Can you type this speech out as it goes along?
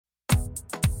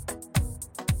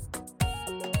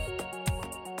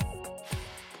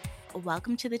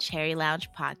Welcome to the Cherry Lounge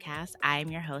podcast. I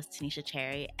am your host, Tanisha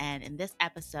Cherry, and in this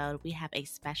episode, we have a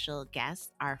special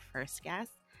guest, our first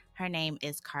guest. Her name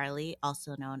is Carly,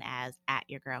 also known as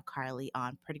 @YourGirlCarly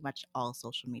on pretty much all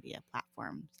social media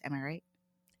platforms. Am I right?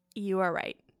 You are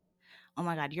right. Oh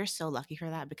my God, you're so lucky for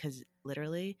that because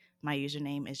literally my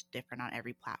username is different on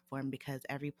every platform because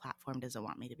every platform doesn't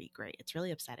want me to be great. It's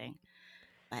really upsetting.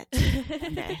 But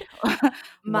one day,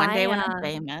 one day My when I'm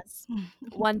famous.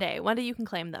 one day you can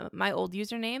claim them. My old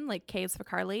username, like K is for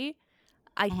Carly,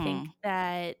 I think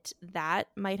Mhm, that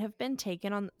might have been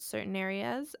taken on certain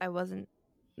areas. I wasn't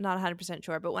not 100%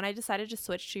 sure, but when I decided to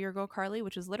switch to Your Girl Carly,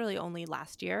 which was literally only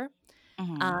last year,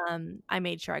 mhm. I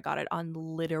made sure I got it on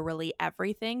literally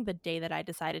everything the day that I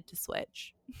decided to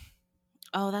switch.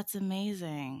 Oh, that's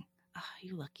amazing. Oh,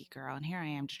 you lucky girl. And here I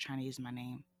am just trying to use my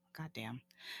name. God damn.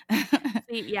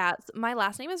 See, yeah, my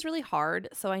last name is really hard,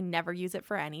 so I never use it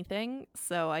for anything.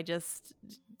 So I just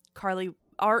Carly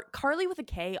with a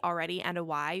K already and a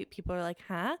Y. People are like,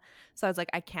 "Huh?" So I was like,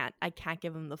 I can't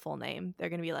give them the full name. They're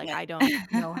gonna be like, "I don't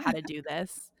know how to do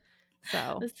this."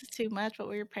 So This is too much. What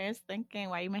were your parents thinking?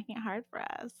 Why are you making it hard for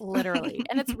us? literally,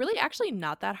 and it's really actually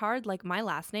not that hard. Like my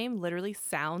last name literally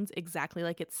sounds exactly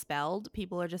like it's spelled.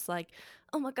 People are just like,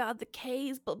 "Oh my God, the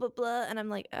K's blah blah blah," and I'm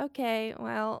like, "Okay,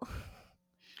 well,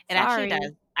 It actually sorry."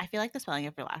 does. I feel like the spelling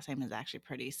of your last name is actually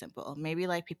pretty simple. Maybe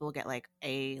like people get like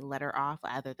a letter off,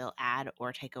 either they'll add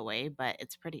or take away, but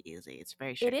it's pretty easy. It's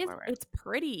very It is. straightforward. It's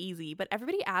pretty easy, but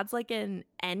everybody adds like an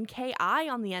NKI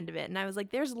on the end of it, and I was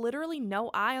like, "There's literally no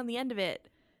I on the end of it.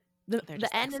 the They're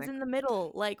The N is dyslexic. in the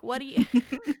middle. Like, what do you?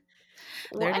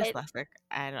 They're What? dyslexic.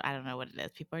 I don't know what it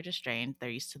is. People are just strange. They're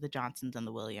used to the Johnsons and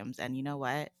the Williams. And you know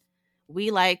what?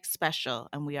 We like special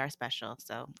and we are special.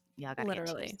 So y'all got to get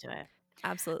Literally, used to it.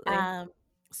 absolutely. Um,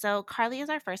 so Carly is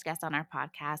our first guest on our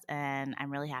podcast, and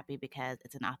I'm really happy because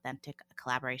it's an authentic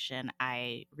collaboration.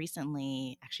 I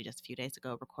recently, actually just a few days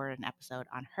ago, recorded an episode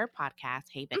on her podcast,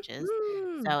 Hey Bitches.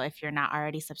 Mhm. So if you're not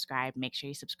already subscribed, make sure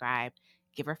you subscribe,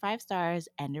 give her 5 stars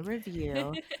and a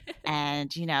review.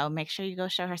 And, make sure you go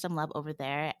show her some love over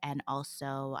there. And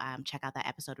also check out that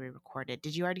episode we recorded.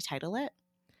 Did you already title it?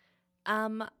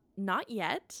 um, Not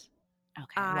yet.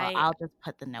 Okay. Well, I I'll just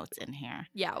put the notes in here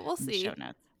Yeah, we'll in the show see.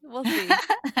 notes. We'll see.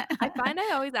 I find I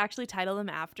always actually title them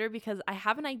after because I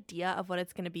have an idea of what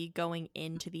it's going to be going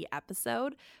into the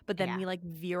episode, but then Yeah. we like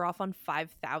veer off on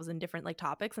 5,000 different like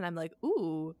topics and I'm like,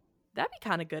 "Ooh, that'd be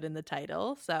kind of good in the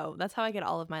title." So, that's how I get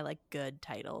all of my like good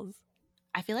titles.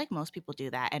 I feel like most people do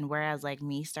that. And whereas like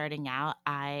me starting out,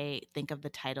 I think of the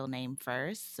title name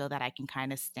first so that I can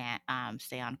kind of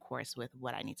stay on course with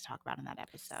what I need to talk about in that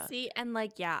episode. See, and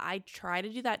like yeah, I try to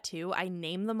do that too. I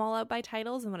name them all out by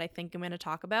titles and what I think I'm going to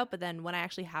talk about, but then when I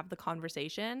actually have the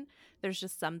conversation, there's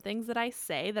just some things that I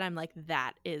say that I'm like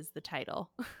that is the title.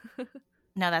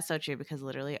 No, that's so true because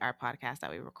literally our podcast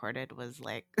that we recorded was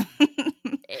like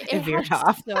It it had veered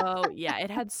off. it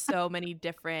had so many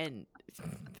different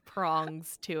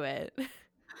prongs to it.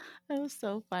 It was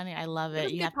so funny. I love It it.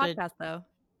 was a You good have to podcast though.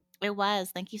 It was.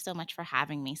 Thank you so much for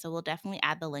having me. So we'll definitely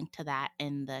add the link to that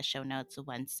in the show notes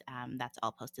once that's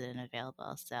all posted and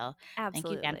available. So thank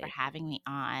you again for Absolutely. having me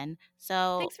on.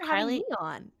 So Thanks for having me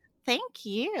Carly, on. thank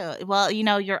you. Well,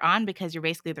 you're on because you're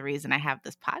basically the reason I have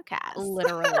this podcast.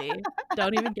 Literally.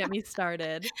 Don't even get me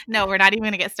started. No, we're not even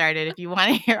going to get started. If you want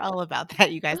to hear all about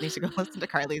that, you guys need to go listen to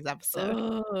Carly's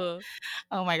episode. Ugh.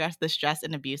 Oh my gosh, the stress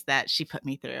and abuse that she put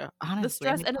me through. The Honestly,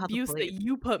 I stress need to and call the abuse that police.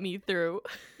 you put me through.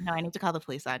 No, I need to call the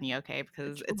police on you, okay?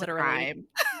 Because it's a Literally. crime.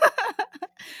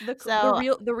 The c- the So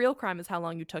real the real crime is how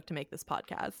long you took to make this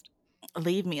podcast.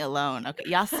 leave me alone. Okay.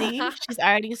 Y'all see? She's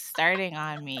already starting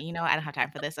on me. You know what? I don't have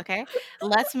time for this. Okay.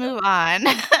 Let's move on.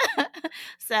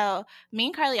 So, me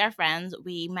and Carly are friends.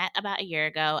 We met about a year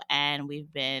ago and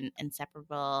we've been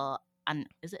inseparable.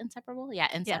 Is it inseparable? Yeah,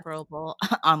 Yes. inseparable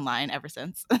online ever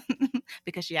since.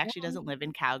 Because she actually Yeah. doesn't live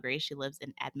in Calgary. She lives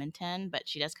in Edmonton, but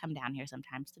she does come down here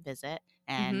sometimes to visit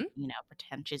and, Mhm.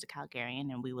 pretend she's a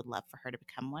Calgarian and we would love for her to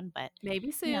become one. But, Maybe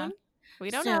you know, soon. We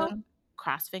don't know. soon,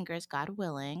 cross fingers, God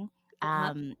willing.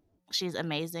 Uh-huh. Um, she's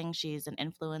amazing. She's an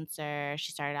influencer.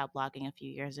 She started out blogging a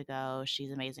few years ago.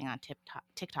 She's amazing on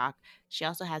TikTok. She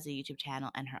also has a YouTube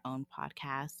channel and her own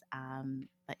podcast.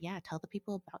 But yeah, tell the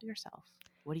people about yourself.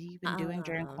 What have you been doing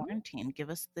during Um quarantine? Give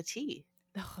us the tea.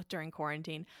 during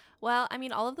quarantine. Well, I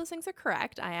mean, all of those things are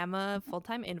correct. I am a Mhm. full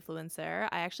time influencer.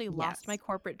 I actually lost my Yes.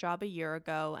 corporate job a year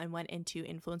ago and went into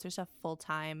influencer stuff full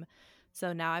time.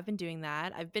 So now I've been doing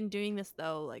that. I've been doing this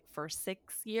though, like for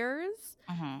 6 years.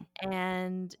 Hmm.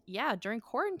 And yeah, during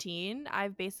quarantine,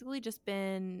 I've basically just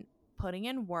been putting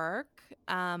in work.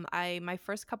 I my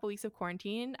first couple weeks of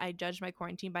quarantine, I judged my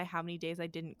quarantine by how many days I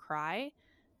didn't cry.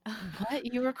 What?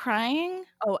 You were crying?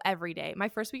 Oh, every day. My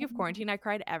first week of quarantine, I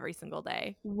cried every single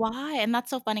day. Why? And that's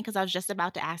so funny because I was just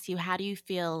about to ask you, how do you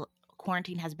feel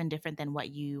quarantine has been different than what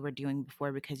you were doing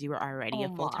before because you were already Oh a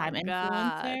my full-time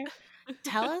god. influencer?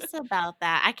 Tell us about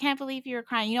that. I can't believe you were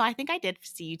crying. I think I did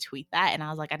see you tweet that and I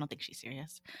was like, I don't think she's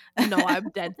serious. No, I'm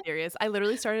dead serious. I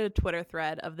literally started a Twitter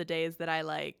thread of the days that I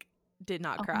like did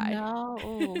not Oh cry.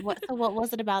 no. What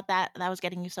was it about that was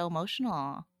getting you so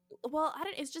emotional? Well, I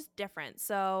don't it's just different.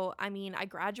 So, I mean, I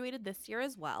graduated this year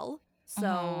as well.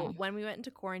 So, Mhm. when we went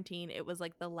into quarantine, it was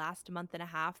like the last month and a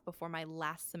half before my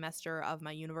last semester of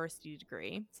my university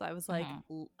degree. So, I was like, Mhm.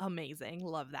 amazing.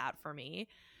 Love that for me.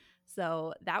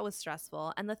 So, that was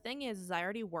stressful. And the thing is I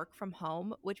already work from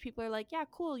home, which people are like, yeah,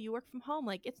 cool. You work from home.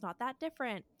 Like, it's not that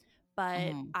different.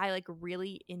 But Mhm. I like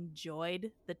really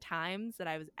enjoyed the times that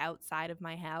I was outside of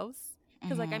my house.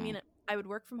 Cause, like, I Mhm. mean, I would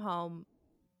work from home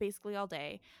basically all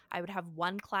day. I would have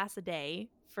one class a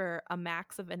day for a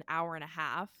max of an hour and a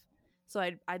half. So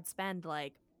I'd spend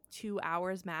like 2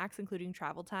 hours max including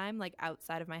travel time like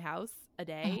outside of my house a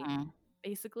day Mhm.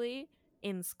 basically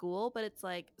in school, but it's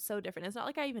like so different. It's not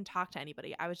like I even talked to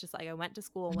anybody. I was just like I went to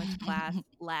school, went to class,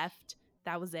 left,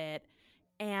 that was it.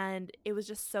 And it was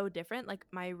just so different. Like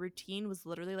my routine was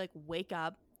literally like wake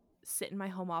up, sit in my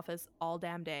home office all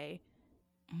damn day,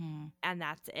 Mhm. and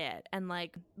that's it. And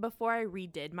like before I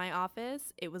redid my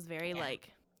office, it was very Yeah.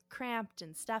 like cramped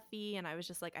and stuffy and I was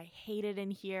just like I hate it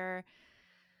in here.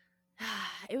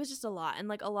 It was just a lot. And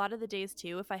like a lot of the days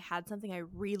too, if I had something I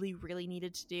really really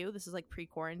needed to do, this is like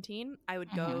pre-quarantine, I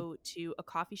would Mhm. go to a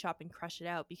coffee shop and crush it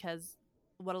out because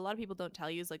what a lot of people don't tell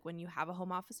you is like when you have a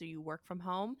home office or you work from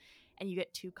home and you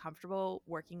get too comfortable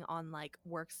working on like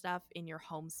work stuff in your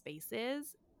home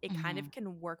spaces, it kind of Mhm.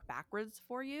 can work backwards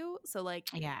for you. So like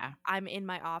Yeah. I'm in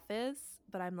my office,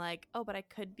 but I'm like, oh, but I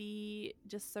could be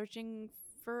just searching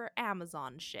for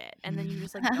Amazon shit. And then you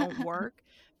just like don't work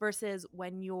versus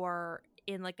when you're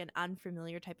in like an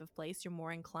unfamiliar type of place, you're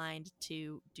more inclined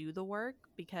to do the work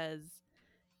because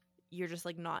you're just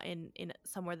like not in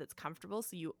somewhere that's comfortable.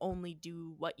 So you only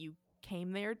do what you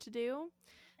came there to do.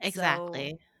 So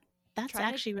Exactly. That's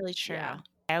trying to, actually really true. yeah.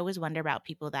 I always wonder about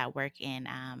people that work in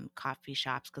coffee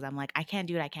shops because I'm like, I can't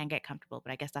do it. I can't get comfortable.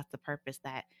 But I guess that's the purpose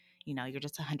that, you're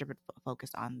just 100%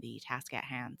 focused on the task at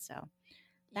hand. So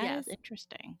that is Yes.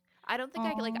 interesting. I don't think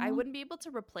I could like I Oh, wouldn't be able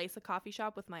to replace a coffee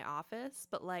shop with my office,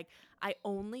 but like I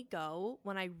only go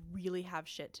when I really have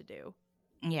shit to do.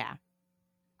 yeah.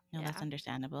 No, that's Yeah.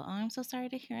 understandable. Oh, I'm so sorry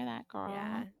to hear that,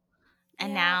 Yeah. girl.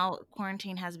 And Yeah. now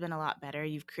quarantine has been a lot better.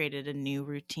 You've created a new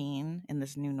routine in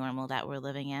this new normal that we're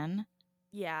living in.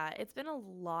 Yeah, it's been a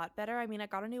lot better. I mean, I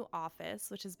got a new office,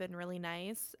 which has been really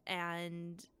nice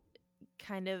and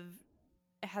kind of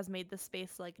has made the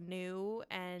space like new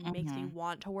and makes me Mm-hmm.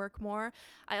 want to work more.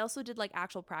 I also did like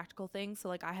actual practical things. So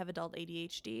like I have adult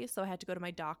ADHD, so I had to go to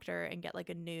my doctor and get like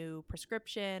a new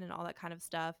prescription and all that kind of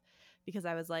stuff because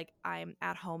I was like I'm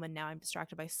at home and now I'm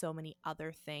distracted by so many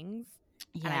other things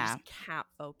and I Yeah. just can't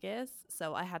focus.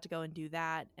 So I had to go and do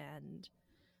that. And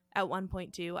at one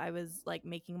point too, I was like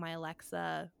making my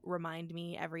Alexa remind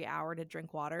me every hour to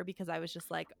drink water because I was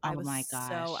just like I Oh was my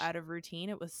so gosh. out of routine.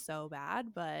 It was so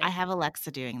bad, I but have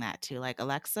Alexa doing that too. Like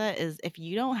Alexa is if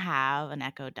you don't have an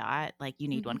Echo Dot, like you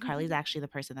need one. Carly's actually the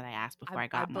person that I asked before I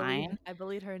got mine. I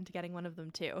bullied her into getting one of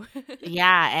them too.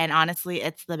 Yeah, and honestly,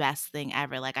 it's the best thing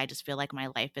ever. Like I just feel like my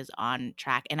life is on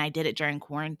track and I did it during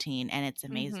quarantine and it's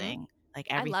Mhm. amazing. Like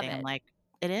I love everything. I'm it. like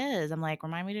it is. I'm like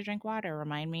remind me to drink water,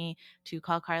 remind me to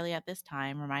call Carly at this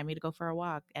time, remind me to go for a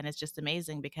walk, and it's just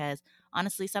amazing because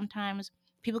honestly sometimes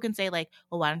people can say like,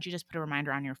 "Well, why don't you just put a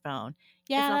reminder on your phone?"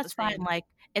 It's Yeah, not the that's fine. same. Like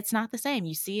it's not the same.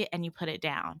 You see it and you put it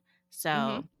down.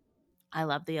 Mhm. So, I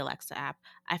love the Alexa app.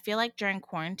 I feel like during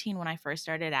quarantine, when I first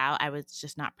started out, I was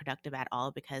just not productive at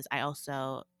all because I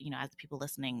also, as the people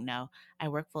listening know, I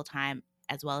work full time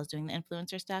as well as doing the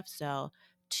influencer stuff. So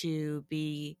to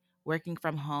be working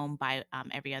from home by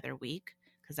every other week,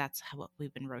 because that's what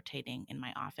we've been rotating in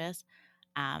my office,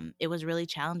 it was really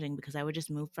challenging because I would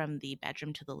just move from the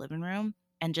bedroom to the living room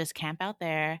and just camp out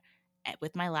there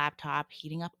with my laptop,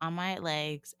 heating up on my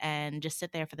legs, and just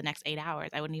sit there for the next 8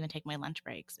 hours. I wouldn't even take my lunch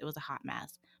breaks. It was a hot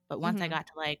mess. But once I Mhm. got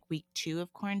to like week 2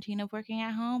 of quarantine of working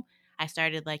at home, I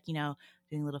started like,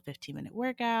 doing little 15-minute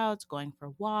workouts, going for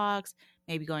walks,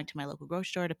 maybe going to my local grocery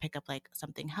store to pick up like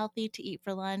something healthy to eat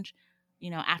for lunch.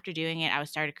 After doing it, I was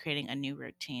started creating a new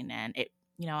routine and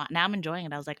now I'm enjoying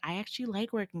it. I was like, I actually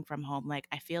like working from home. Like,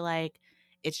 I feel like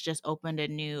it's just opened a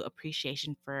new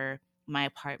appreciation for my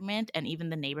apartment and even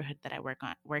the neighborhood that I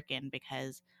work in,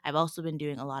 because I've also been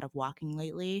doing a lot of walking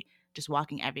lately, just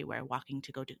walking everywhere, walking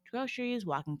to go to groceries,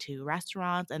 walking to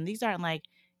restaurants, and these aren't like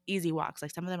easy walks.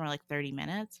 Like some of them are like 30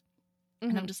 minutes.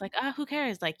 And I'm Mhm. just like, "Oh, who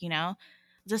cares?" Like,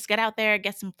 just get out there,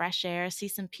 get some fresh air, see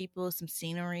some people, some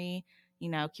scenery,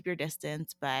 keep your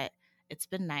distance, but it's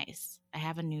been nice. I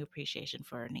have a new appreciation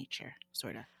for nature,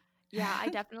 sort of. Yeah, I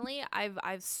definitely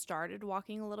I've started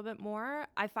walking a little bit more.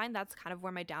 I find that's kind of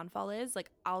where my downfall is.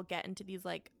 Like I'll get into these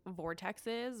like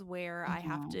vortexes where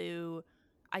Mhm.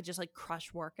 I just like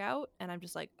crush workout and I'm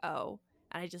just like, "Oh."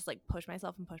 And I just like push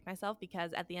myself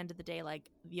because at the end of the day like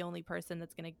the only person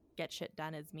that's going to get shit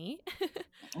done is me.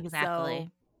 So,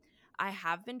 Exactly.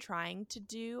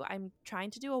 I'm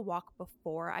trying to do a walk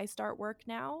before I start work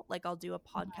now. Like I'll do a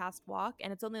podcast walk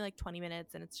and it's only like 20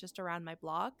 minutes and it's just around my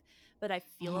block, but I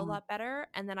feel a Mhm. lot better.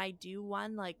 And then I do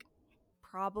one like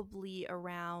probably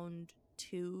around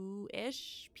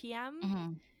 2-ish p.m.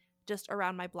 Mhm. just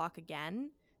around my block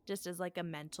again, just as like a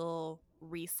mental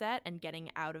reset and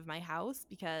getting out of my house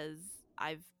because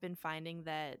I've been finding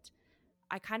that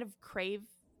I kind of crave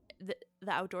the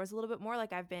outdoors a little bit more.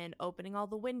 Like I've been opening all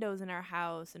the windows in our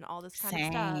house and all this kind of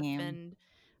stuff, Same. and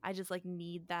I just like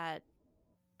need that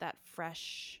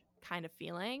fresh kind of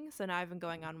feeling. So now I've been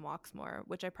going on walks more,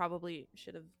 which I probably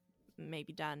should have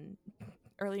maybe done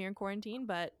earlier in quarantine,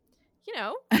 but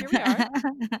here we are.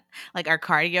 Like our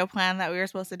cardio plan that we were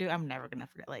supposed to do, I'm never gonna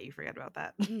let you forget about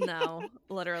that. No,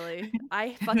 literally.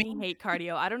 I Me fucking hate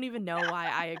cardio. I don't even know why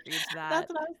I agreed to That's that.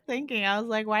 what I was thinking. I was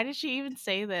like, why did she even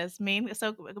say this? Me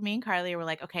and Carly were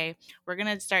like, okay, we're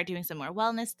gonna start doing some more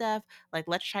wellness stuff. Like,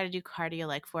 let's try to do cardio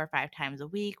like 4 or 5 times a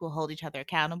week. We'll hold each other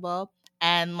accountable.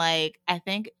 And like, I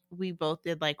think we both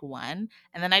did like one,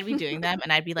 and then I'd be doing them,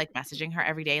 and I'd be like messaging her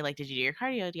every day, like, "Did you do your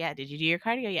cardio yet? Did you do your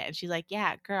cardio yet?" And she's like,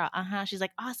 "Yeah, girl, uh huh." She's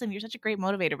like, "Awesome, you're such a great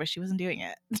motivator," but she wasn't doing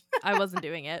it. I wasn't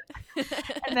doing it.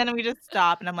 And then we just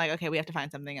stop, and I'm like, okay, we have to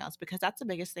find something else, because that's the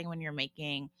biggest thing when you're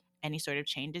making any sort of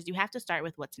changes. You have to start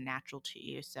with what's natural to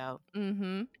you. So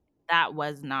Mhm. that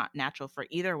was not natural for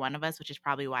either one of us, which is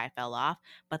probably why I fell off.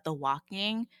 But the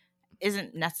walking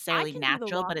isn't I necessarily can do the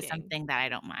natural, but it's walking. something that I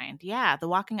don't mind. Yeah, the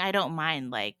walking I don't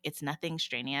mind. Like, it's nothing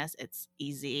strenuous. It's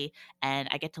easy, and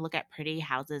I get to look at pretty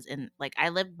houses. In like, I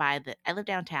live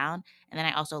downtown, and then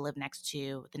I also live next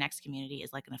to the next community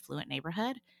is like an affluent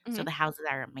neighborhood. So Mhm. the houses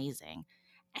are amazing,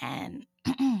 and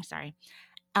sorry,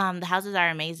 the houses are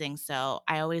amazing, so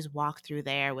I always walk through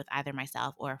there with either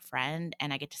myself or a friend,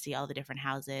 and I get to see all the different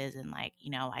houses, and like,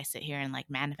 I sit here and like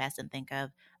manifest and think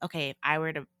of, okay, if I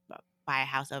were to buy a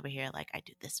house over here, like I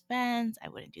do this fence, I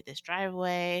wouldn't do this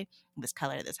driveway, this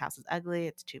color of this house is ugly,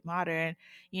 it's too modern,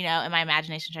 and my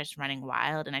imagination starts running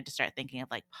wild, and I just start thinking of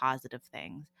like positive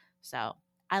things. So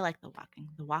I like the walking.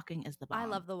 The walking is the I bomb.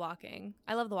 love the walking.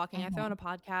 I love the walking. I throw on Hmm. a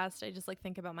podcast. I just like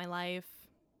think about my life,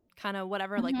 kind of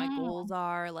whatever like my Hmm. goals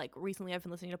are. Like recently I've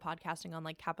been listening to podcasting on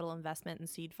like capital investment and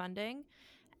seed funding.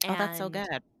 Oh, that's so And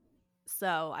good.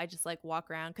 so I just like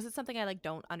walk around cuz it's something I like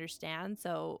don't understand.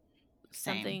 So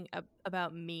Same. something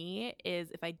about me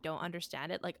is if I don't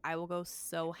understand it, like I will go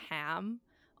so ham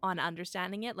on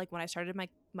understanding it. Like when I started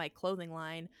my clothing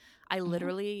line, I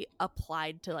Hmm. literally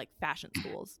applied to like fashion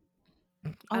schools.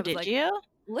 Oh, I was did like you?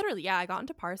 literally, yeah, I got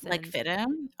into Like, Parsons. fit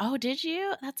him? Oh, did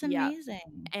you? That's Yeah.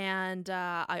 amazing. And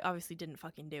I obviously didn't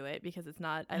fucking do it because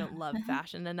I don't love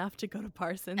fashion enough to go to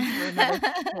Parsons for another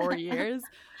 4 years.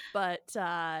 But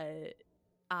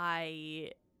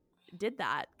I did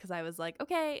that because I was like,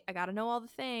 okay, I got to know all the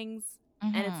things.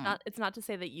 And Mhm, it's not to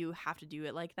say that you have to do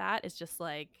it like that. It's just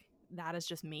like that is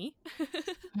just me.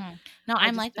 mhm. No, I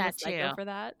I'm just like am a that psycho too. for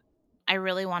that. I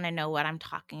really wanna know what I'm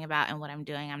talking about and what I'm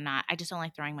doing. I just don't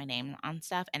like throwing my name on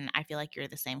stuff, and I feel like you're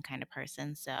the same kind of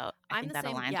person, so I I'm think the that same,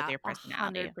 aligns with yeah, your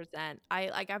personality. 100%.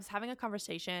 I was having a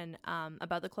conversation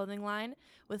about the clothing line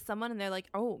with someone, and they're like,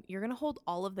 "Oh, you're gonna hold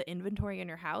all of the inventory in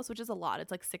your house, which is a lot.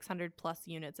 It's like 600 plus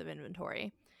units of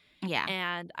inventory." Yeah.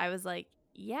 And I was like,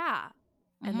 "Yeah."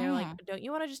 And they're like, Mhm. "Don't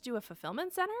you want to just do a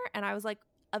fulfillment center?" And I was like,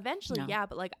 "Eventually, No. yeah,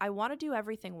 but like I want to do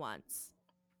everything once,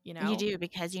 you You know?" do,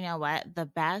 because you know what? The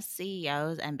best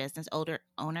CEOs and business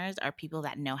owners are people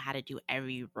that know how to do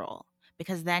every role,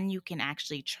 because then you can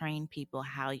actually train people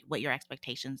what your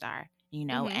expectations are,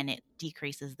 Mhm. and it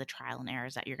decreases the trial and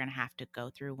errors that you're going to have to go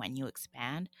through when you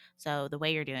expand. So the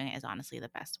way you're doing it is honestly the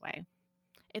best way.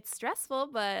 It's stressful,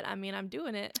 but I mean, I'm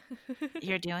doing it.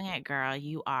 You're doing it, girl.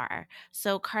 You are.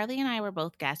 So, Carly and I were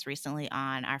both guests recently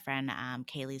on our friend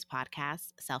Kaylee's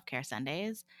podcast, Self Care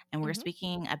Sundays. And we're Mhm.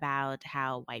 speaking about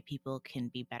how white people can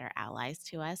be better allies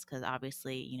to us. Because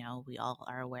obviously, we all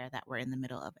are aware that we're in the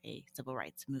middle of a civil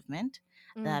rights movement,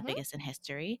 the Mhm. biggest in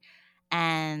history.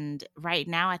 And right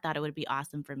now, I thought it would be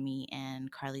awesome for me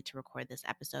and Carly to record this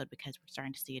episode because we're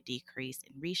starting to see a decrease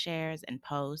in reshares and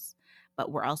posts, but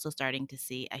we're also starting to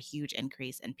see a huge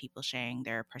increase in people sharing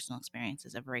their personal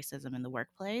experiences of racism in the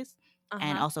workplace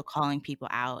and Uh-huh. also calling people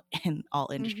out in all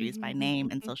industries by name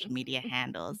and social media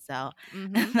handles. So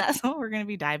Mhm. that's what we're going to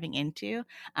be diving into.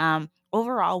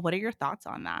 Overall, what are your thoughts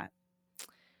on that?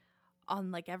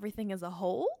 On, like, everything as a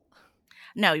whole?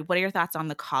 No, what are your thoughts on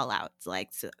the call outs,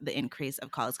 like the increase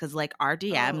of calls? Because like our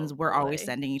DMs, Oh, we're always boy.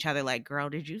 sending each other like, "Girl,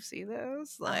 did you see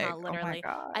this?" Uh-huh, Like, "Oh my literally.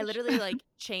 I gosh." literally, like,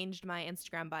 changed my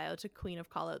Instagram bio to Queen of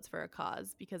Callouts for a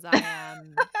cause because I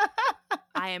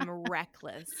am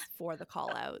reckless for the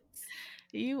callouts.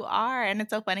 You are, and it's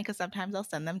so funny because sometimes I'll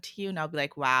send them to you and I'll be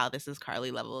like, "Wow, this is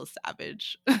Carly level of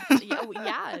savage." Yeah,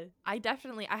 yeah. I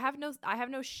have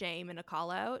no shame in a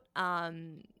call out.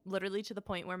 Literally to the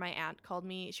point where my aunt called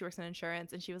me. She works in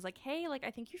insurance, and she was like, "Hey, like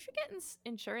I think you should get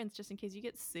insurance just in case you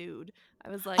get sued." I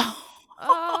was like,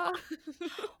 "Uh,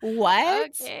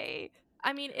 What? okay."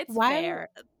 I mean, it's Why fair.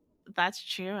 That's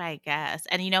true, I guess.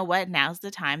 And you know what? Now's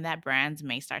the time that brands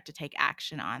may start to take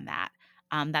action on that.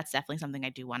 That's definitely something I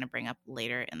do want to bring up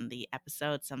later in the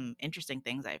episode. Some interesting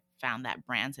things I found that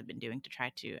brands have been doing to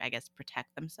try to, I guess,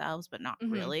 protect themselves, but not Mhm,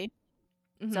 really.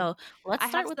 mhm. So let's I have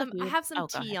start with a some I few. have some Oh,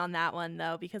 go tea ahead. on that one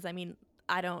though because I mean,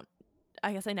 I don't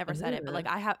I guess I never said it, but like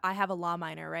Ooh, I have a law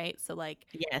minor, right? So like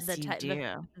yes, the you te-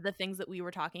 do. the things that we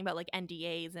were talking about, like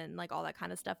NDAs and like all that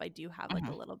kind of stuff, I do have like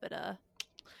a Mhm. little bit of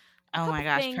a Oh couple my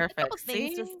gosh, thing a couple perfect.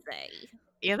 things to See? say.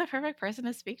 You're the perfect person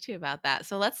to speak to about that.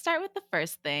 So let's start with the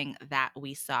first thing that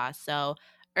we saw. So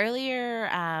earlier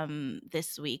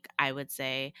this week, I would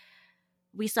say,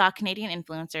 we saw Canadian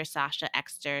influencer Sasha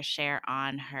Exter share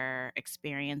on her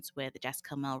experience with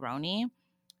Jessica Mulroney,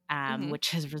 Mhm.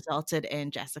 which has resulted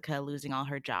in Jessica losing all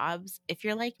her jobs. If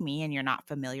you're like me and you're not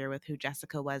familiar with who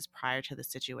Jessica was prior to the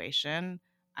situation,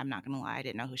 I'm not going to lie, I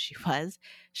didn't know who she was.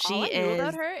 All She I knew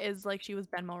about is her is like she was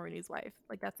Ben Mulroney's wife.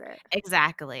 Like that's it.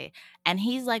 exactly. And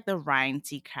he's like the Ryan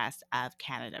Seacrest of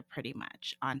Canada pretty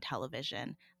much on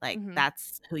television. Like Mhm.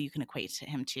 that's who you can equate to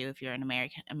him to if you're an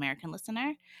American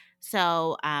listener.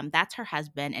 So that's her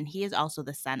husband, and he is also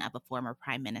the son of a former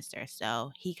prime minister.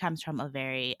 So he comes from a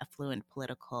very affluent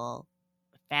political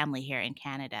family here in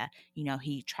Canada. You know,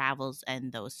 he travels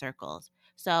in those circles.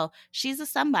 So she's a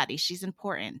somebody. She's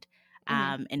important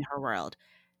Mhm. in her world.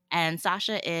 And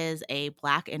Sasha is a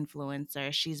Black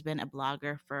influencer. She's been a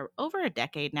blogger for over a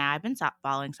decade now. I've been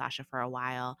following Sasha for a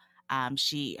while.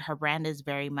 Her brand is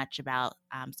very much about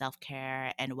self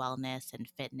care and wellness and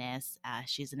fitness.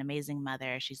 She's an amazing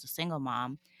mother. She's a single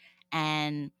mom,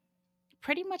 and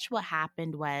pretty much what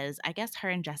happened was, I guess her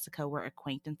and Jessica were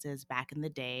acquaintances back in the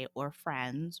day or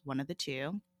friends, one of the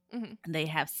two. Mhm. They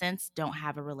have since don't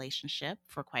have a relationship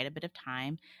for quite a bit of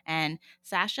time. And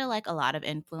Sasha, like a lot of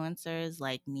influencers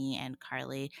like me and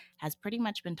Carly, has pretty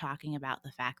much been talking about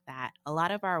the fact that a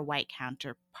lot of our white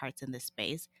counterparts in this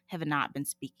space have not been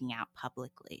speaking out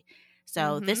publicly.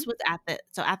 So Mhm. this was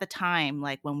at the time,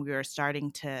 like when we were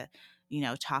starting to,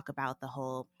 talk about the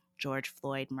whole George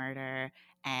Floyd murder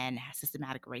and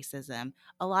systematic racism,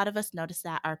 a lot of us noticed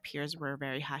that our peers were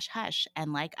very hush hush.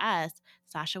 And like us,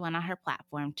 Sasha went on her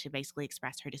platform to basically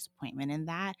express her disappointment in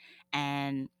that.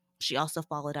 And she also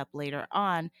followed up later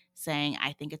on saying,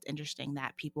 I think it's interesting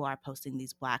that people are posting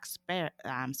these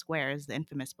squares, the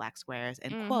infamous black squares,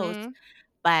 in quotes, Mhm.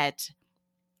 but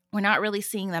we're not really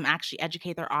seeing them actually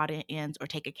educate their audience or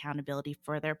take accountability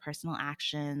for their personal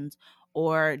actions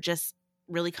or just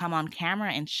really come on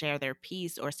camera and share their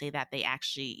piece or say that they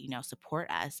actually, support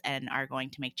us and are going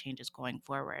to make changes going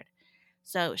forward.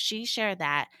 So she shared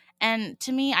that. And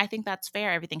to me, I think that's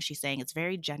fair. Everything she's saying, it's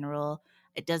very general.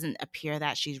 It doesn't appear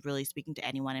that she's really speaking to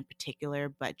anyone in particular,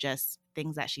 but just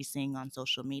things that she's seeing on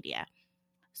social media.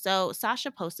 So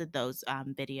Sasha posted those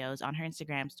videos on her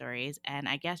Instagram stories, and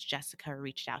I guess Jessica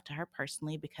reached out to her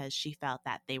personally because she felt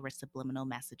that they were subliminal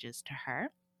messages to her.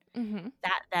 Mhm.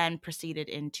 That then proceeded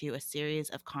into a series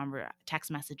of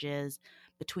text messages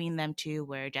between them two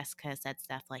where Jessica said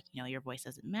stuff like, your voice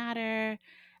doesn't matter.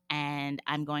 And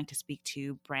I'm going to speak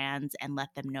to brands and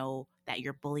let them know that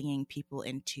you're bullying people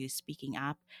into speaking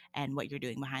up and what you're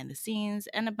doing behind the scenes,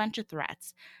 and a bunch of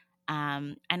threats.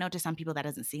 I know to some people that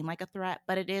doesn't seem like a threat,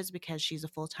 but it is because she's a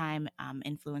full time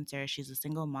influencer. She's a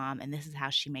single mom, and this is how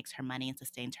she makes her money and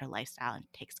sustains her lifestyle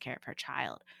and takes care of her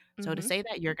child. So to Mhm. say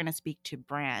that you're going to speak to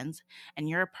brands and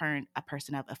you're a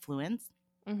person of affluence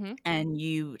Mhm. and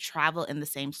you travel in the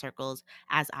same circles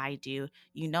as I do,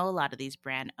 you know a lot of these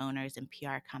brand owners and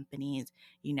PR companies,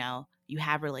 you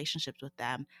have relationships with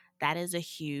them. That is a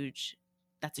huge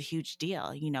that's a huge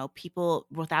deal. You know, people,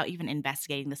 without even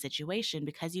investigating the situation,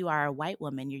 because you are a white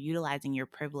woman, you're utilizing your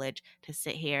privilege to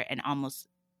sit here and almost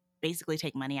basically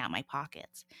take money out my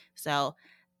pockets. So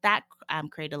that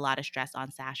created a lot of stress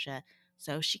on Sasha.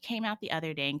 So she came out the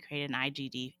other day and created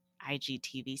an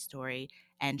IGTV story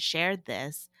and shared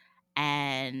this.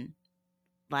 And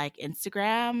like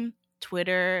Instagram,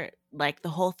 Twitter, like the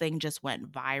whole thing just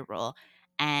went viral.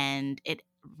 And it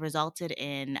resulted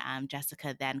in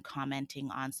Jessica then commenting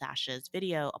on Sasha's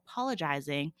video,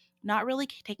 apologizing, not really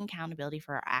taking accountability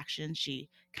for her actions. She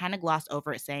kind of glossed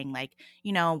over it, saying, like,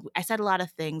 you know, I said a lot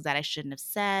of things that I shouldn't have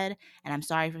said, and I'm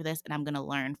sorry for this, and I'm going to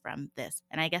learn from this.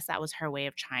 And I guess that was her way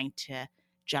of trying to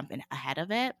jump in ahead of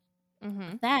it.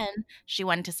 Mm-hmm. Then she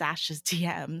went into Sasha's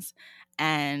DMs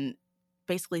and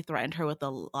basically threatened her with a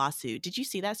lawsuit. Did you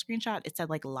see that screenshot? It said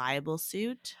like liable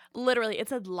suit. Literally, it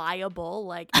said liable,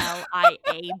 like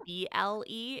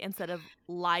LIABLE, instead of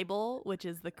libel, which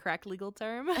is the correct legal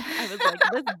term. I was like,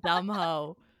 this dumb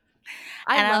hoe.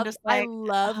 And I'm just I like,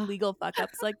 love legal fuck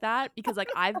ups like that, because like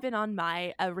I've been on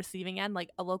my receiving end. Like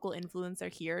a local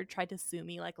influencer here tried to sue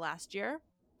me like last year,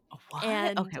 what?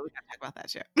 and Okay, we gotta talk about that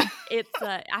shit.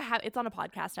 it's on a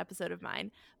podcast episode of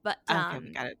mine, but Okay, we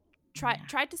got it. Yeah.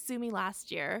 tried to sue me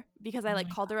last year because I Oh like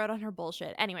my called her out on her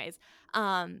bullshit. Anyways,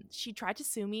 she tried to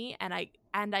sue me, and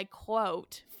I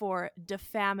quote, for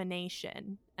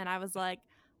defamation, and I was like,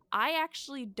 I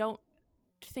actually don't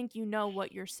think you know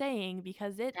what you're saying,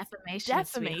 because it's Defamation,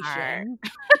 sweetheart. defamation.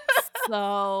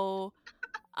 So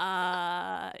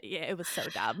yeah, it was so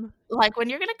dumb. Like when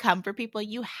you're gonna come for people,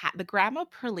 you have the grammar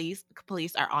police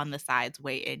are on the sides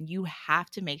waiting. You have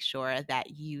to make sure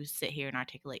that you sit here and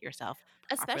articulate yourself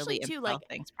Especially properly and too, spell like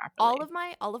things all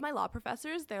properly. of my law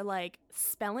professors, they're like,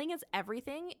 spelling is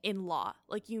everything in law.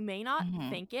 Like, you may not Hmm.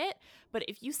 think it, but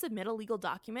if you submit a legal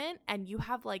document and you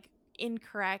have like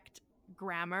incorrect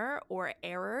grammar or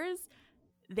errors,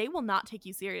 they will not take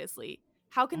you seriously.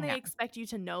 How can they No. expect you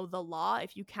to know the law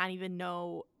if you can't even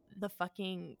know the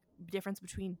fucking difference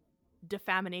between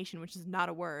defamation, which is not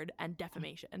a word, and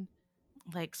defamation?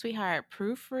 Like, sweetheart,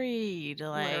 proofread.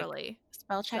 Like, Literally.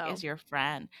 spell check is So your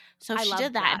friend. So I she loved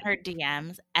did that that. in her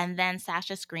DMs, and then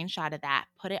Sasha screenshotted that,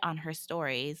 put it on her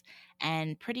stories,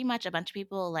 and pretty much a bunch of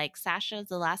people, like Sasha,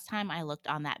 the last time I looked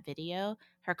on that video,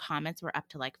 her comments were up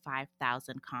to like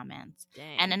 5,000 comments.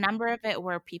 And a Dang. number of it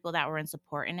were people that were in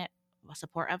support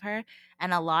of her.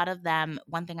 And a lot of them,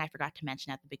 one thing I forgot to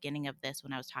mention at the beginning of this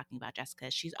when I was talking about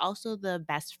Jessica, she's also the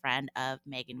best friend of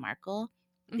Meghan Markle,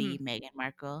 Hmm. the Meghan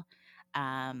Markle,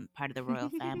 part of the royal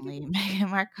family, Meghan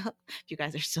Markle, if you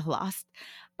guys are still lost.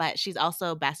 But she's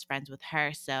also best friends with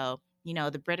her. So, you know,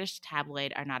 the British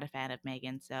tabloid are not a fan of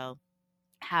Meghan. So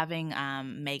having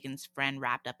Meghan's friend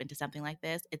wrapped up into something like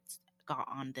this, it's got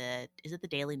on is it the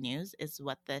Daily News is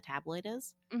what the tabloid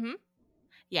is? Hmm.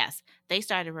 Yes, they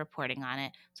started reporting on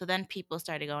it. So then people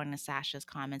started going to Sasha's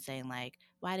comments saying, like,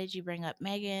 why did you bring up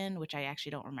Megan? Which I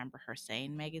actually don't remember her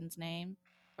saying Megan's name.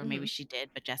 Or maybe Hmm. she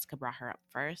did, but Jessica brought her up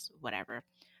first, whatever.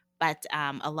 But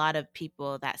a lot of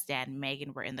people that stand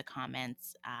Megan were in the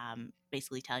comments,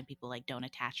 basically telling people like, don't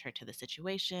attach her to the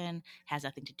situation. Has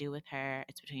nothing to do with her.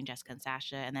 It's between Jessica and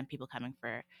Sasha. And then people coming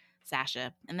for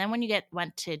Sasha. And then when you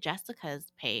went to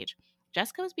Jessica's page,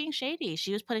 Jessica was being shady.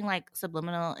 She was putting like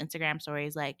subliminal Instagram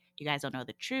stories like, you guys don't know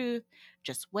the truth.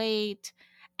 Just wait.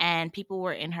 And people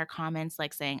were in her comments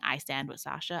like saying, I stand with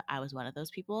Sasha. I was one of those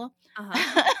people.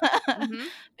 Uh-huh. Hmm.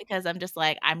 Because I'm just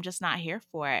like, I'm just not here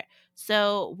for it.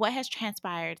 So what has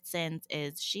transpired since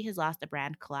is she has lost the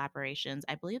brand collaborations.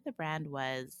 I believe the brand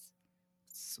was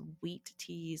Sweet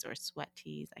Teas or Sweat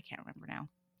Teas. I can't remember now.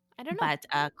 I don't know. But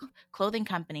a clothing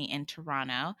company in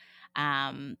Toronto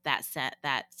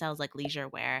that sells like leisure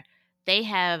wear, they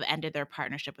have ended their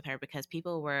partnership with her because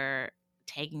people were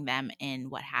tagging them in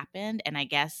what happened. And I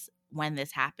guess when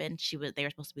this happened, they were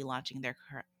supposed to be launching their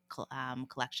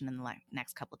collection in the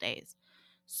next couple days.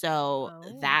 So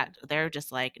that Oh. they're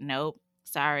just like, nope,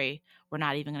 sorry, we're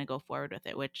not even going to go forward with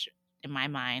it. Which in my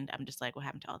mind, I'm just like, what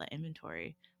happened to all that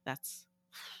inventory? That's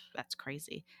that's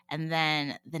crazy. And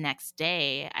then the next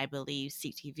day, I believe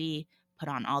CTV put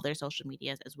on all their social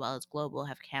medias as well as Global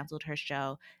have canceled her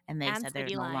show and they've And said they're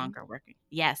no Cityline. longer working.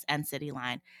 Yes, and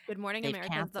Cityline. Good Morning They've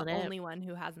America is the canceled it. only one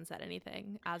who hasn't said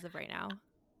anything as of right now.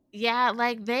 Yeah,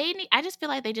 like I just feel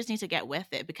like they just need to get with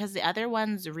it because the other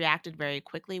ones reacted very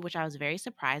quickly, which I was very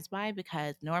surprised by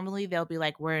because normally they'll be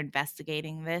like, we're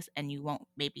investigating this and you won't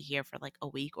maybe hear for like a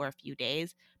week or a few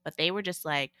days. But they were just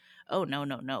like, oh, no,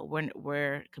 no, no.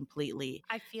 We're completely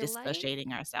I feel like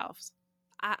dissociating ourselves.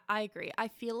 I agree. I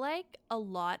feel like a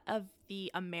lot of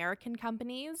the American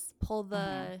companies pull Hmm.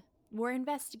 the we're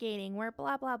investigating, we're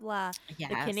blah blah blah. The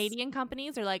Yes. Canadian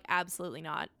companies are like, absolutely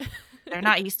not. They're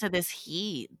not used to this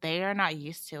heat. They are not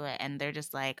used to it, and they're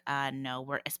just like, no,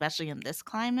 we're especially in this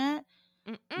climate.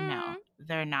 No, Mm-mm.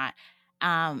 they're not.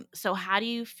 So how do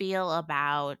you feel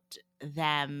about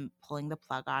them pulling the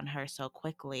plug on her so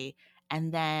quickly?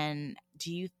 And then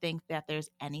do you think that there's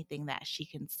anything that she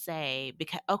can say?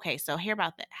 Because okay, so here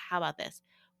about that. How about this?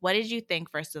 What did you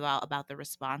think, first of all, about the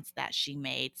response that she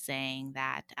made saying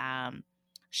that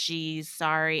she's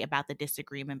sorry about the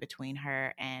disagreement between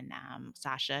her and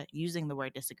Sasha, using the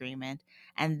word disagreement,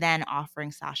 and then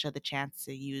offering Sasha the chance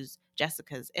to use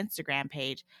Jessica's Instagram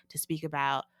page to speak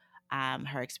about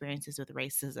her experiences with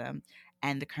racism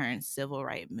and the current civil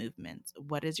rights movement?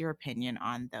 What is your opinion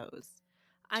on those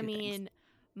I two things? mean,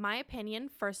 my opinion,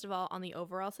 first of all, on the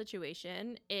overall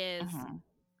situation is Mm-hmm.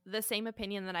 the same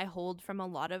opinion that I hold from a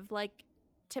lot of like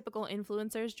typical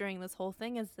influencers during this whole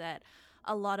thing, is that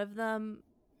a lot of them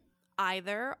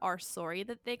either are sorry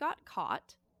that they got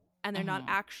caught and they're not Mm-hmm.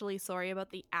 actually sorry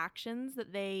about the actions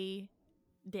that they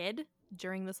did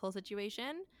during this whole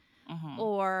situation, Mm-hmm.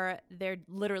 or they're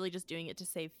literally just doing it to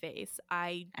save face.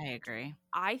 I agree.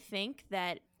 I think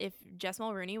that if Jess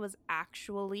Mulrooney was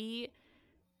actually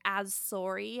as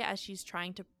sorry as she's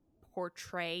trying to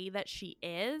portray that she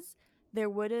is, there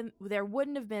wouldn't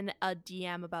have been a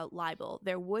DM about libel.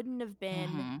 There wouldn't have been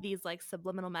Mm-hmm. these like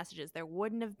subliminal messages. There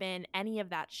wouldn't have been any of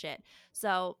that shit.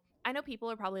 So I know people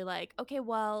are probably like, okay,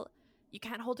 well, you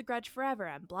can't hold a grudge forever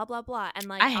and blah blah blah. And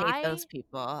like I hate those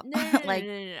people. no no no no Like,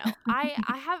 no no. No.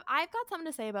 I've got something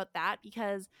to say about that,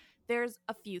 because there's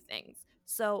a few things.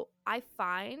 So I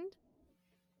find,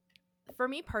 for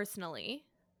me personally,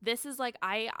 this is like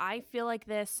I feel like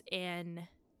this in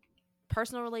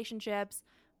personal relationships,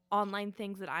 online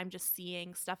things that I'm just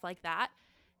seeing, stuff like that.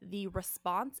 The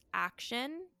response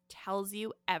action tells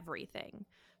you everything.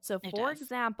 So it for does.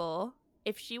 example,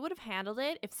 if she would have handled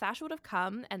it, if Sasha would have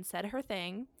come and said her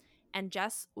thing, and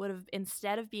Jess would have,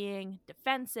 instead of being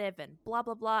defensive and blah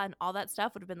blah blah and all that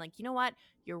stuff, would have been like, you know what,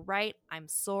 you're right, I'm Oh,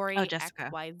 sorry,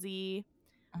 Jessica. XYZ,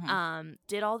 Mm-hmm.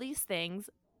 did all these things,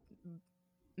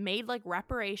 made like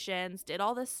reparations, did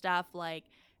all this stuff, like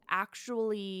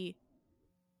actually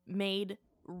made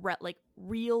like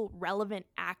real relevant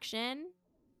action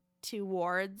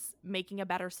towards making a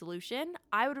better solution,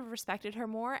 I would have respected her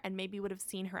more and maybe would have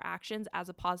seen her actions as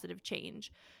a positive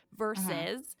change. Mm-hmm.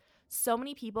 Versus so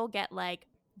many people get like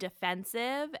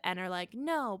defensive and are like,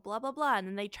 no, blah, blah, blah. And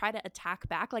then they try to attack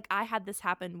back. Like I had this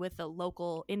happen with a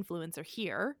local influencer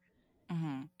here,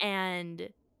 Mm-hmm. and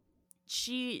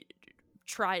she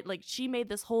tried, like she made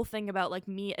this whole thing about like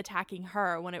me attacking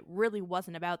her when it really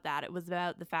wasn't about that. It was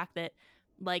about the fact that,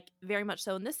 like, very much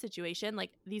so in this situation,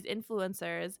 like these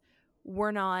influencers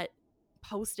were not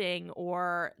posting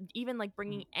or even like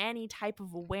bringing any type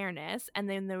of awareness, and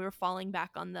then they were falling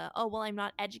back on the, oh well, I'm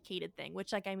not educated thing,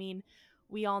 which, like, I mean,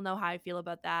 we all know how I feel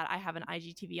about that. I have an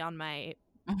IGTV on my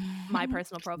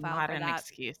personal It's profile not for an that.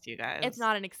 excuse, you It's guys.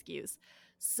 not an excuse.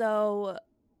 So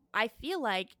I feel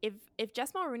like if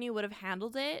Jess Mulrooney would have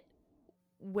handled it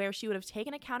where she would have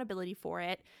taken accountability for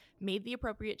it, made the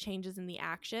appropriate changes in the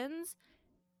actions,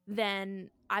 then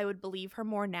I would believe her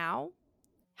more now.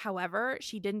 However,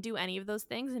 she didn't do any of those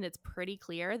things, and it's pretty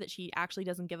clear that she actually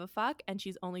doesn't give a fuck and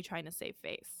she's only trying to save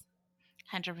face.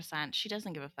 100%. She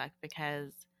doesn't give a fuck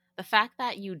because the fact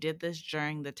that you did this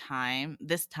during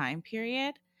this time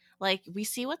period, like we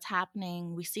see what's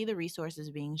happening, we see the resources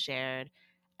being shared.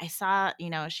 I saw,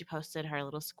 she posted her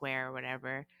little square or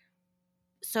whatever.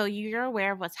 So you're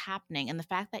aware of what's happening. And the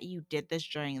fact that you did this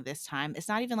during this time, it's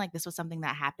not even like this was something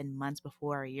that happened months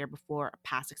before, a year before, a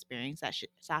past experience that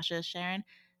Sasha is sharing.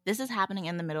 This is happening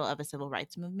in the middle of a civil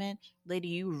rights movement. Lady,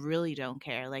 you really don't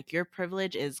care. Like, your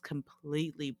privilege is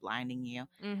completely blinding you.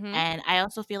 Mm-hmm. And I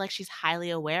also feel like she's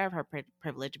highly aware of her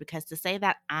privilege, because to say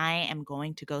that I am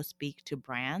going to go speak to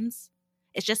brands,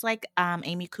 it's just like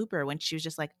Amy Cooper when she was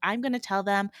just like, I'm going to tell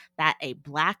them that a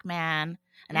black man,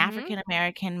 an Mm-hmm. African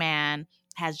American man,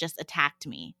 has just attacked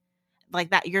me.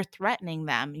 Like that, you're threatening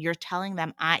them. You're telling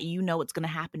them, you know what's going to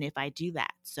happen if I do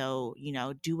that. So,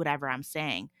 do whatever I'm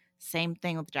saying. Same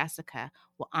thing with Jessica.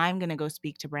 Well, I'm going to go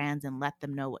speak to brands and let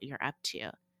them know what you're up to.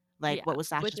 Like, Yeah. what was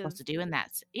Sasha Which supposed to is, do in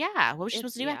that? Yeah, what was she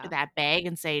supposed it's, to do after yeah. that? Beg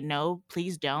and say, no,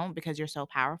 please don't, because you're so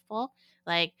powerful?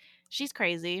 Like, she's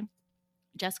crazy.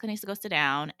 Jessica needs to go sit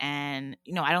down. And,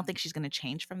 I don't think she's going to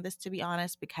change from this, to be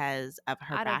honest, because of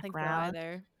her I don't think so background.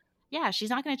 either. Yeah, she's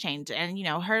not going to change. And,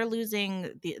 her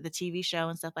losing the TV show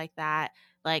and stuff like that,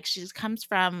 like, she comes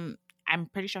from, I'm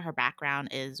pretty sure her background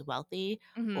is wealthy,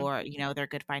 Mm-hmm. or, they're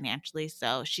good financially.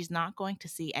 So she's not going to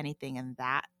see anything in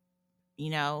that,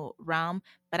 realm,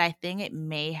 but I think it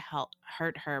may help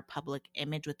hurt her public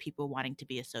image with people wanting to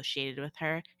be associated with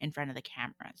her in front of the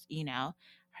cameras.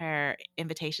 Her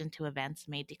invitation to events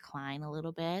may decline a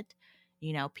little bit.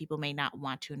 People may not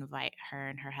want to invite her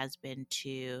and her husband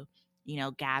to,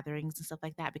 gatherings and stuff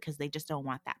like that because they just don't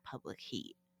want that public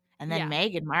heat. And then Yeah.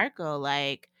 Meghan Markle,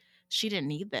 like, she didn't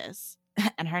need this.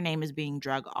 And her name is being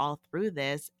drug all through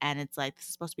this. And it's like, this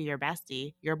is supposed to be your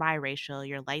bestie. You're biracial,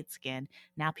 you're light skinned.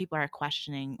 Now people are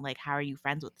questioning, like, how are you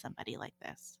friends with somebody like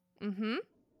this? Mm-hmm.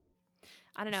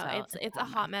 I don't know. So It's it's a a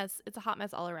hot mess. mess. It's a hot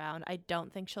mess all around. I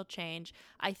don't think she'll change.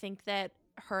 I think that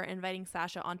her inviting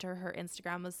Sasha onto her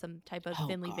Instagram was some type of Oh,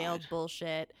 thinly God. veiled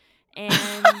bullshit. And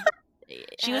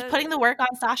She was uh, putting the work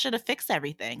on Sasha to fix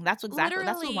everything. That's the one thing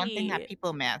that literally,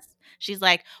 people miss. She's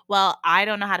like, "Well, I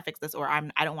don't know how to fix this, or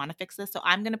I don't want to fix this, so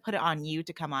I'm going to put it on you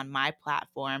to come on my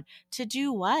platform to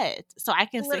do what? So I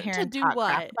can sit here to and do talk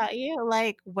crap what? about you?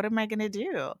 Like, what am I going to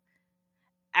do?"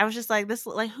 I was just like, "This,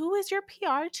 like, who is your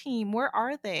PR team? Where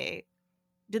are they?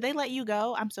 Did they let you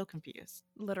go? I'm so confused."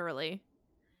 Literally.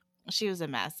 She was a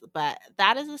mess. But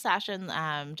that is the Sasha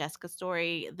and Jessica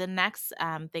story. The next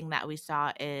thing that we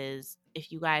saw is,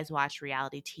 if you guys watch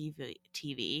reality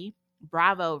TV,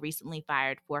 Bravo recently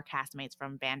fired 4 castmates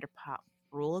from Vanderpump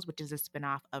Rules, which is a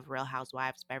spinoff of Real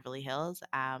Housewives Beverly Hills.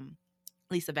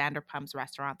 Lisa Vanderpump's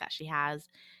restaurant that she has.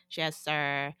 She has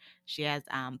Sir, she has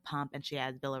Pump, and she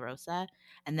has Villa Rosa.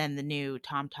 And then the new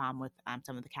Tom Tom with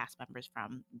some of the cast members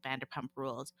from Vanderpump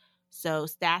Rules. So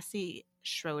Stassi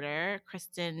Schroeder,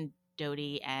 Kristen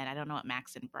Doty, and I don't know what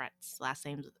Max and Brett's last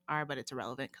names are, but it's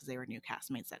irrelevant because they were new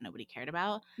castmates that nobody cared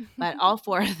about. But all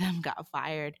 4 of them got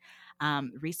fired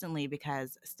recently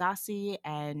because Stassi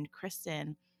and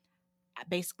Kristen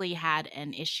basically had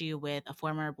an issue with a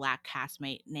former Black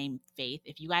castmate named Faith.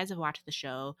 If you guys have watched the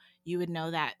show, you would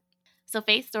know that. So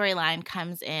Faith's storyline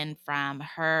comes in from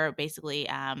her basically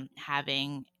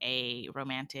having a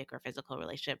romantic or physical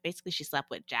relationship. Basically, she slept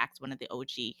with Jax, one of the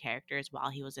OG characters, while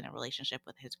he was in a relationship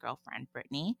with his girlfriend,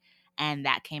 Brittany. And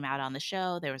that came out on the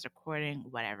show. There was recording,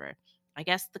 whatever. I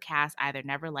guess the cast either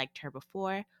never liked her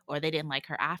before or they didn't like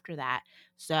her after that.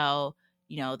 So,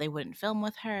 they wouldn't film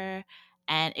with her.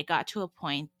 And it got to a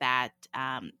point that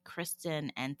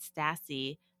Kristen and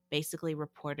Stassi basically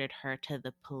reported her to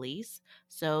the police.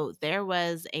 So there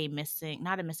was a missing,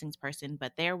 not a missing person,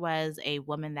 but there was a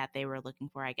woman that they were looking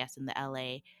for, I guess, in the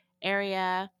LA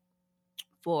area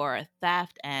for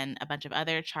theft and a bunch of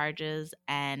other charges.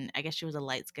 And I guess she was a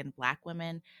light skinned black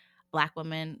woman. Black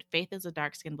woman. Faith is a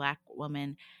dark skinned black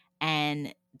woman.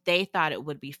 And they thought it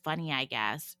would be funny, I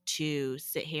guess, to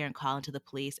sit here and call into the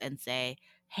police and say,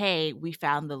 "Hey, we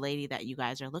found the lady that you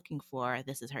guys are looking for.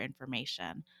 This is her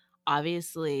information."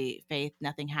 Obviously, Faith,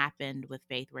 nothing happened with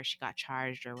Faith where she got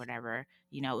charged or whatever.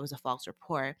 It was a false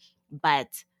report.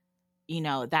 But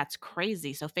that's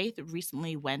crazy. So Faith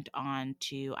recently went on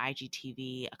to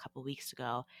IGTV a couple weeks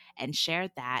ago and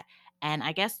shared that. And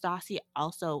I guess Stassi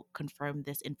also confirmed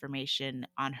this information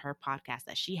on her podcast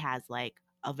that she has, like,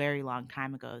 a very long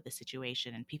time ago, the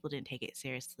situation, and people didn't take it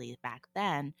seriously back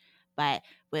then. But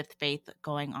with Faith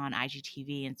going on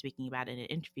IGTV and speaking about it in an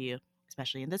interview,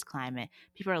 especially in this climate,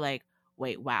 people are like,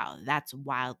 wait, wow, that's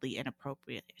wildly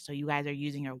inappropriate. So you guys are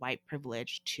using your white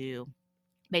privilege to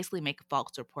basically make a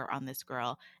false report on this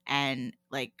girl, and,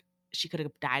 like, she could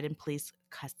have died in police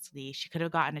custody. She could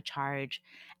have gotten a charge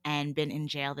and been in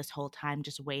jail this whole time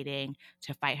just waiting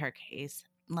to fight her case.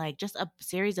 Like, just a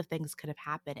series of things could have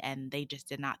happened, and they just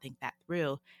did not think that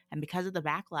through. And because of the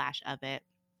backlash of it,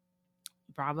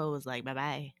 Bravo was like,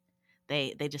 bye-bye.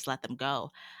 They just let them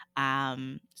go.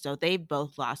 So they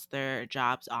both lost their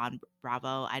jobs on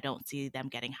Bravo. I don't see them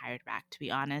getting hired back, to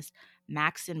be honest.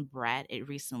 Max and Brett, it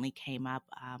recently came up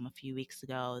a few weeks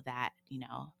ago that,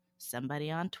 somebody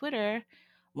on Twitter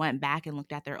went back and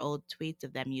looked at their old tweets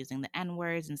of them using the N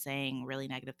words and saying really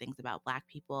negative things about Black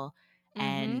people. Mm-hmm.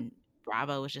 And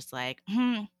Bravo was just like,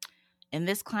 in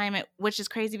this climate, which is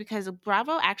crazy because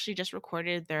Bravo actually just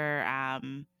recorded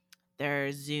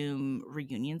their Zoom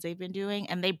reunions they've been doing,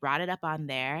 and they brought it up on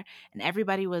there, and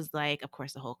everybody was like, of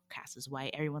course the whole cast is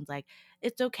white, everyone's like,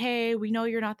 "It's okay, we know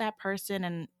you're not that person."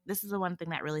 And this is the one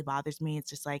thing that really bothers me. It's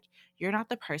just like, you're not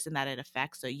the person that it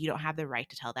affects, so you don't have the right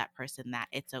to tell that person that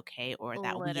it's okay or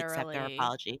that we accept their Literally.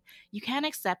 apology. You can't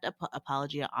accept an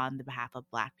apology on the behalf of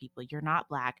Black people. You're not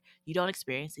Black, you don't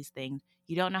experience these things,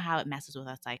 you don't know how it messes with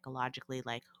us psychologically.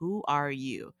 Like, who are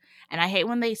you? And I hate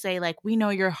when they say, like, "We know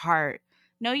your heart."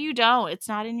 No, you don't. It's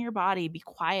not in your body. Be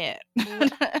quiet.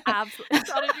 Absolutely. It's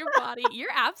not in your body. You're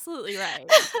absolutely right.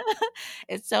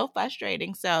 It's so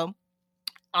frustrating. So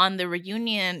on the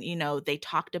reunion, you know, they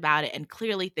talked about it and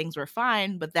clearly things were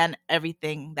fine, but then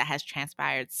everything that has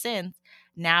transpired since,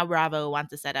 now Bravo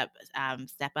wants to step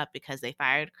up because they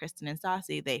fired Kristen and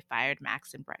Saucy. They fired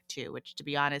Max and Brett too, which to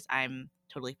be honest, I'm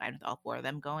totally fine with all four of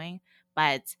them going.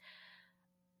 But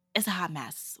it's a hot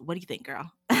mess. What do you think,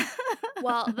 girl?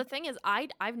 Well, the thing is,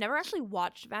 I've never actually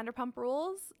watched Vanderpump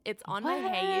Rules. It's on my What?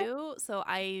 Hayu, so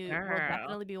I will Girl.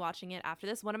 definitely be watching it after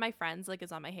this. One of my friends like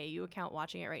is on my Hayu account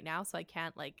watching it right now, so I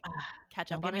can't like Ugh,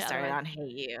 catch don't up get on me it. started Otherwise, on Hey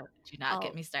You. Do not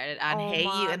get oh, me started on oh Hey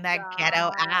You my and that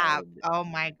ghetto app. god. Oh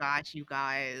my gosh, you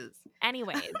guys.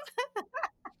 Anyways,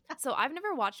 so I've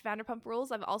never watched Vanderpump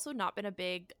Rules. I've also not been a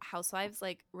big Housewives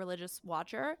like religious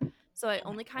watcher, so I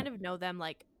only kind of know them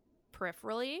like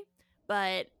peripherally.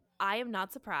 But I am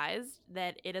not surprised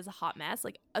that it is a hot mess,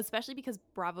 like especially because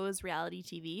Bravo is reality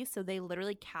TV, so they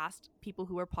literally cast people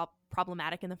who are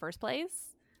problematic in the first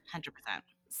place. 100%.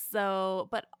 So,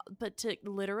 but to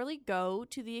literally go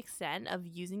to the extent of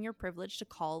using your privilege to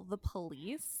call the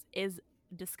police is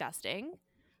disgusting.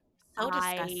 So I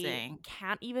disgusting.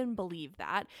 can't even believe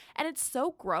that. And it's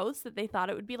so gross that they thought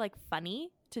it would be like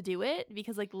funny to do it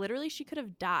because like literally she could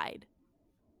have died.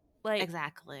 Like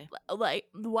Exactly.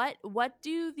 what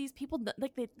do these people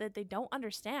like they don't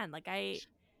understand? Like I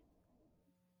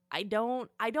don't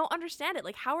understand it.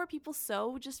 Like how are people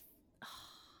so just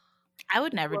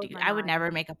it blows my I would mind.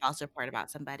 never make a false report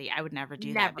about somebody. I would never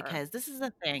do that Never. because this is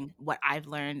the thing. What I've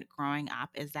learned growing up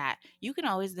is that you can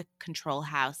always control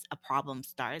how a problem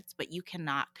starts, but you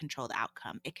cannot control the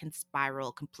outcome. It can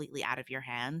spiral completely out of your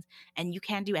hands and you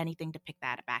can't do anything to pick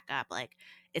that back up. Like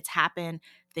it's happened,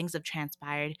 things have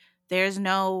transpired. There's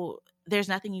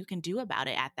nothing you can do about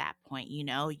it at that point, you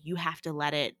know? You have to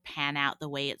let it pan out the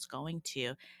way it's going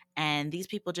to. And these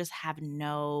people just have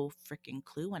no freaking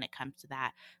clue when it comes to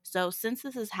that. So since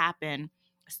this has happened,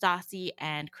 Stassi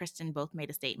and Kristen both made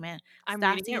a statement. I'm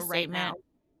reading it Stassi's right now. statement,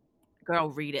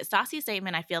 girl, read it. Stassi's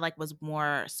statement, I feel like, was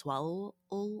more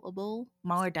swallowable,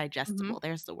 more Mhm. digestible.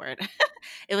 There's the word.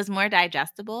 It was more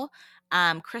digestible.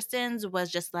 Kristen's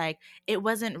was just like, it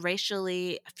wasn't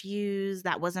racially fused.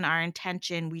 That wasn't our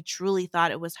intention. We truly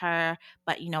thought it was her.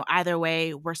 But, you know, either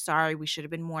way, we're sorry. We should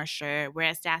have been more sure.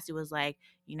 Whereas Stassi was like,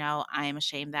 you know, I am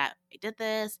ashamed that I did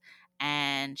this.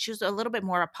 And she was a little bit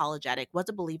more apologetic. Was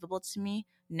it believable to me?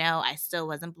 No, I still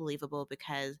wasn't believable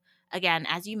because again,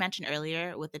 as you mentioned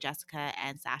earlier with the Jessica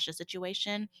and Sasha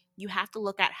situation, you have to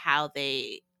look at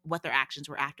what their actions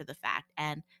were after the fact.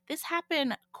 And this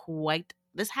happened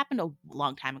a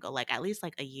long time ago, like at least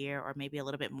like a year or maybe a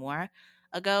little bit more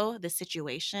ago, this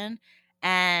situation.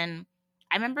 And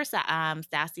I remember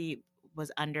Stassi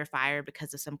was under fire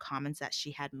because of some comments that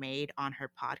she had made on her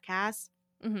podcast.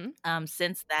 Mhm.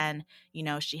 Since then, you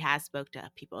know, she has spoke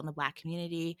to people in the Black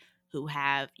community who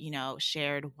have, you know,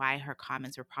 shared why her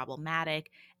comments were problematic.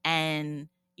 And,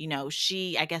 you know,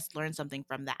 she, I guess, learned something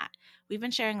from that. We've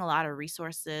been sharing a lot of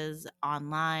resources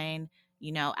online.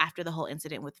 You know, after the whole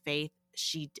incident with Faith,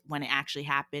 when it actually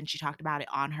happened, she talked about it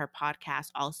on her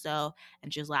podcast also.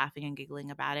 And she was laughing and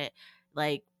giggling about it.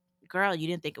 Like, girl, you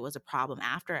didn't think it was a problem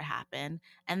after it happened.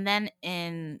 And then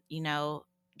you know,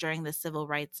 during the civil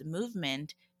rights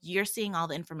movement, you're seeing all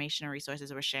the information and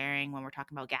resources we're sharing when we're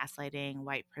talking about gaslighting,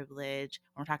 white privilege,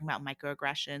 when we're talking about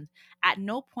microaggressions. At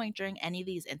no point during any of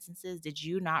these instances did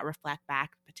you not reflect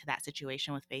back to that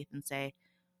situation with Faith and say,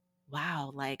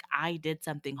 wow, like I did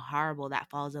something horrible that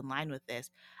falls in line with this.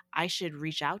 I should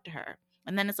reach out to her.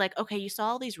 And then it's like, okay, you saw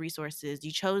all these resources.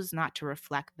 You chose not to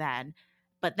reflect then.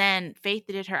 But then Faith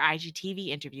did her IGTV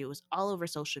interview. It was all over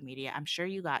social media. I'm sure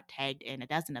you got tagged in a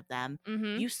dozen of them.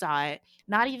 Mhm. You saw it.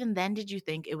 Not even then did you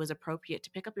think it was appropriate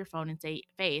to pick up your phone and say,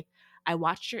 Faith, I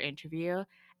watched your interview.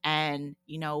 And,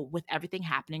 you know, with everything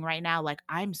happening right now, like,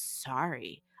 I'm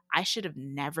sorry. I should have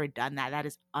never done that. That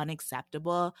is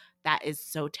unacceptable. That is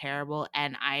so terrible.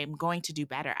 And I'm going to do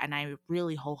better. And I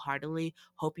really wholeheartedly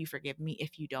hope you forgive me.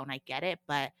 If you don't, I get it.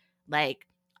 But like,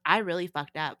 I really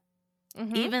fucked up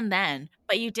Mhm. even then,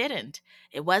 but you didn't.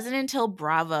 It wasn't until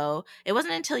Bravo, it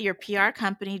wasn't until your PR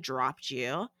company dropped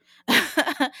you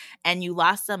and you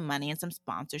lost some money and some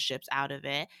sponsorships out of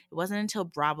it. It wasn't until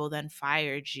Bravo then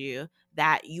fired you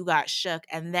that you got shook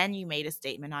and then you made a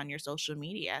statement on your social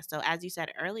media. So as you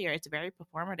said earlier, it's very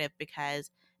performative because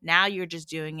now you're just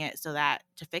doing it so that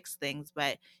to fix things,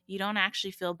 but you don't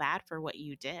actually feel bad for what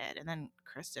you did. And then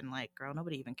Kristen, like, girl,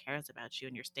 nobody even cares about you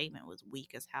and your statement was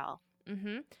weak as hell.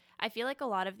 Mhm. I feel like a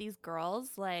lot of these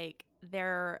girls, like,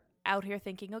 they're out here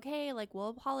thinking, okay, like, we'll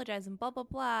apologize and blah, blah,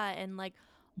 blah, and like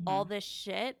all Mhm. this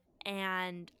shit.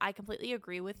 And I completely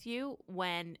agree with you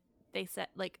when they said,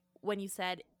 like, when you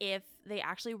said if they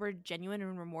actually were genuine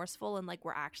and remorseful and like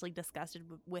were actually disgusted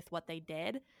with what they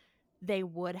did, they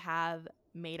would have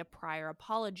made a prior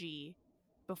apology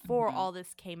before Mhm. all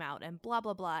this came out and blah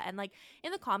blah blah. And like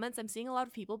in the comments, I'm seeing a lot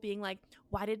of people being like,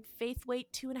 why did Faith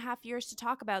wait 2.5 years to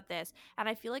talk about this? And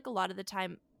I feel like a lot of the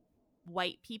time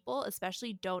white people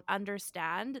especially don't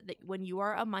understand that when you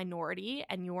are a minority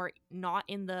and you're not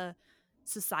in the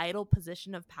societal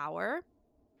position of power,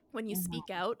 when you Mhm. speak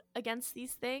out against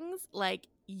these things, like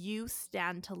you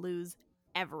stand to lose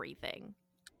everything.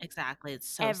 Exactly. It's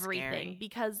so Everything, scary.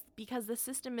 because the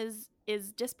system is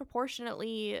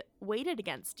disproportionately weighted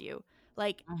against you.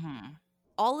 Like Mhm.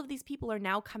 all of these people are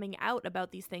now coming out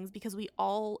about these things because we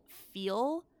all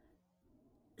feel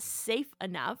safe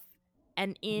enough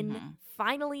and in Mhm.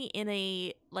 finally in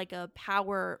a like a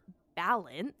power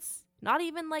balance, not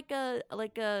even like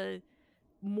a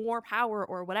more power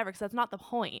or whatever, because that's not the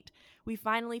point. We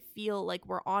finally feel like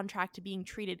we're on track to being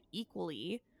treated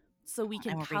equally, so we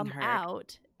can And we're being come heard.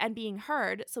 out and being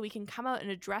heard, so we can come out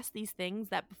and address these things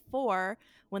that before,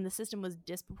 when the system was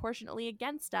disproportionately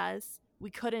against us,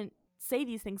 we couldn't say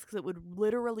these things because it would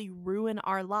literally ruin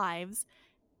our lives,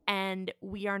 and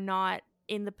we are not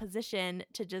in the position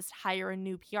to just hire a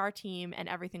new PR team and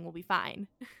everything will be fine.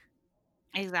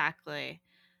 Exactly.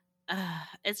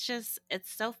 It's just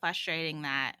it's so frustrating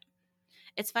that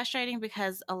it's frustrating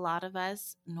because a lot of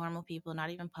us normal people, not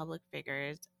even public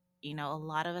figures, a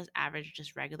lot of us average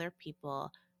just regular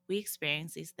people, we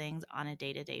experience these things on a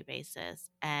day-to-day basis,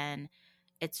 and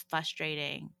it's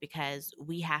frustrating because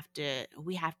we have to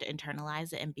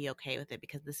internalize it and be okay with it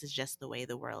because this is just the way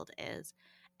the world is.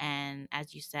 And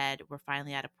as you said, we're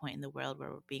finally at a point in the world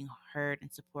where we're being heard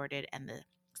and supported and the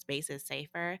space is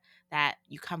safer, that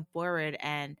you come forward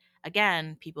and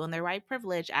again, people in their white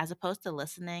privilege, as opposed to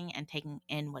listening and taking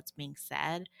in what's being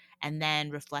said and then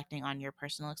reflecting on your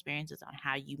personal experiences on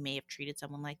how you may have treated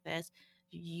someone like this,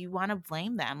 you want to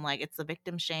blame them. Like it's the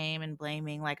victim shame and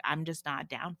blaming. Like I'm just not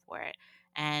down for it.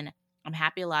 And I'm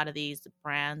happy a lot of these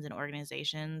brands and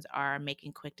organizations are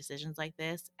making quick decisions like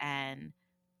this and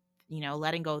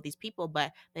letting go of these people,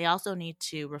 but they also need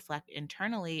to reflect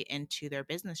internally into their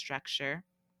business structure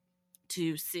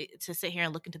to sit here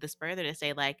and look into this further to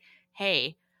say like,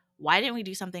 hey, why didn't we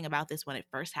do something about this when it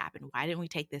first happened? Why didn't we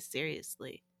take this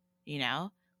seriously? You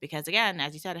know, because again,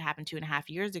 as you said, it happened 2.5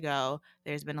 years ago.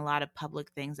 There's been a lot of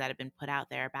public things that have been put out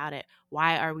there about it.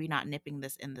 Why are we not nipping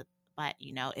this in the butt?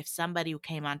 If somebody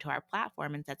came onto our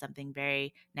platform and said something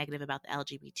very negative about the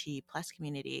LGBTQ plus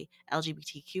community,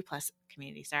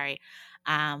 sorry,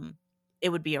 it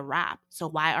would be a wrap. So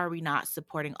why are we not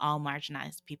supporting all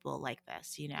marginalized people like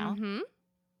this? Mm-hmm.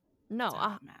 No, It's a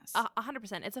hot mess.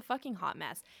 100%. It's a fucking hot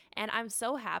mess. And I'm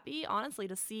so happy, honestly,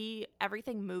 to see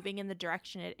everything moving in the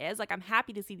direction it is. Like, I'm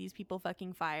happy to see these people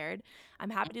fucking fired. I'm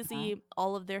happy to Mhm, see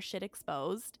all of their shit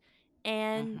exposed.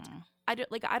 And mhm. I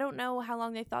don't know how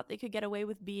long they thought they could get away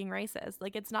with being racist.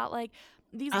 Like, it's not like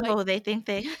these white Oh, they think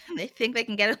they they think they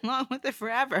can get along with it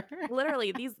forever.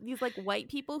 literally these like white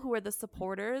people who are the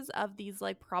supporters of these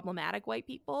like problematic white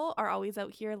people are always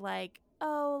out here like,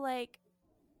 oh, like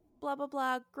blah blah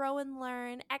blah, grow and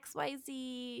learn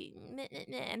xyz, meh, meh,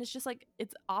 meh. And it's just like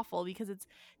it's awful because it's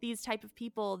these type of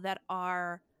people that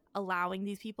are allowing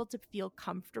these people to feel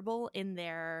comfortable in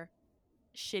their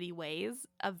shitty ways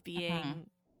of Mhm. being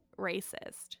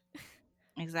racist.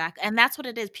 Exactly, and that's what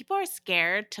it is. People are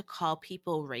scared to call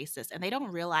people racist, and they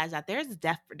don't realize that there's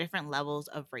different levels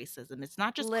of racism. It's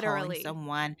not just calling Literally.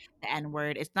 someone the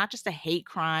N-word. It's not just a hate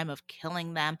crime of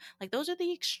killing them. Like those are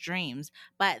the extremes,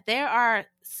 but there are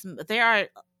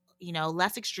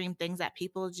less extreme things that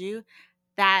people do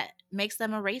that makes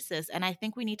them a racist, and I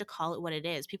think we need to call it what it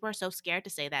is. People are so scared to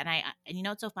say that, and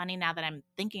it's so funny now that I'm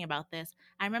thinking about this.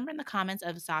 I remember in the comments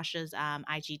of Sasha's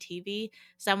IGTV,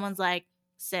 someone's like,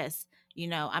 "Sis,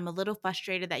 I'm a little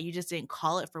frustrated that you just didn't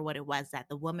call it for what it was, that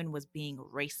the woman was being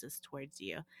racist towards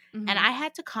you." And Hmm. I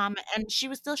had to comment, and she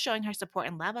was still showing her support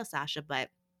and love of Sasha, but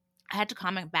I had to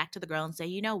comment back to the girl and say,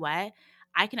 you know what?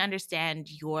 I can understand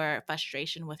your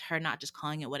frustration with her not just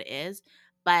calling it what it is,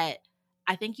 but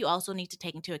I think you also need to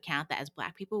take into account that as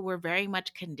Black people, we're very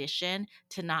much conditioned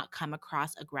to not come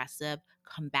across aggressive,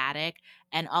 combative,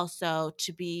 and also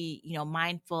to be,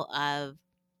 mindful of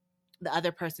the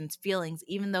other person's feelings,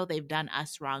 even though they've done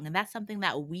us wrong. And that's something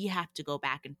that we have to go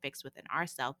back and fix within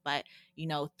ourselves. But,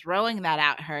 throwing that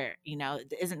at her,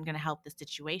 isn't going to help the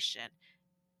situation.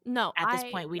 No, At this I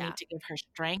point, we yeah. need to give her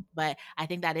strength, but I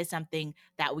think that is something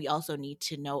that we also need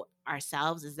to know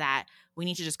ourselves, is that we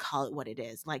need to just call it what it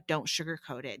is. Like, don't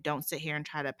sugarcoat it. Don't sit here and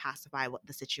try to pacify what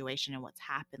the situation and what's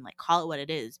happened. Like, call it what it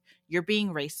is. You're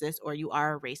being racist or you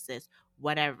are a racist.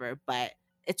 whatever, but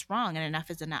it's wrong and enough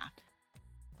is enough.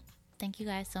 Thank you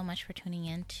guys so much for tuning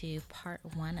in to part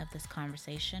 1 of this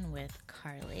conversation with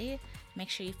Carly. Make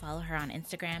sure you follow her on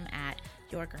Instagram at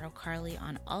YourGirlCarly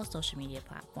on all social media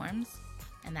platforms.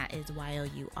 And that is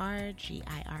YOURGIRLKARLY.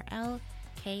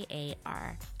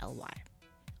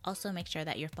 Also, make sure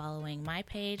that you're following my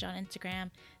page on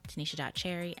Instagram,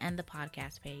 Tanisha.Cherry, and the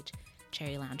podcast page,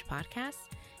 Cherry Lounge Podcast.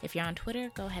 If you're on Twitter,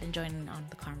 go ahead and join in on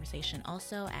the conversation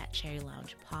also at Cherry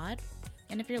Lounge Pod.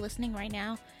 And if you're listening right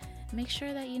now, make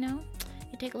sure that, you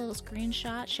take a little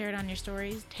screenshot, share it on your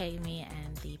stories, tag me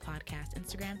and the podcast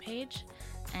Instagram page,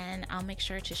 and I'll make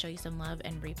sure to show you some love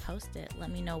and repost it.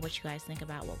 Let me know what you guys think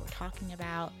about what we're talking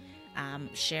about.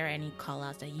 Share any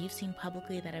call-outs that you've seen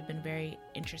publicly that have been very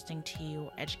interesting to you,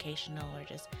 educational, or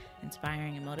just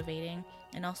inspiring and motivating.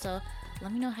 And also,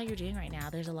 let me know how you're doing right now.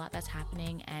 There's a lot that's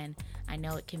happening, and I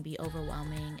know it can be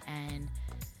overwhelming and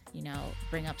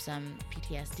bring up some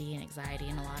PTSD and anxiety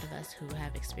in a lot of us who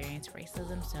have experienced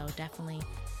racism. So definitely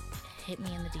hit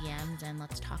me in the DMs and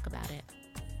let's talk about it.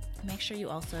 Make sure you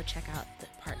also check out the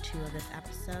part 2 of this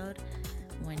episode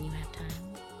when you have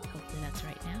time. Hopefully that's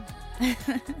right now.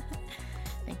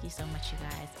 Thank you so much, you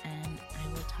guys, and I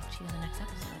will talk to you in the next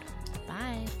episode.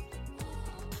 Bye.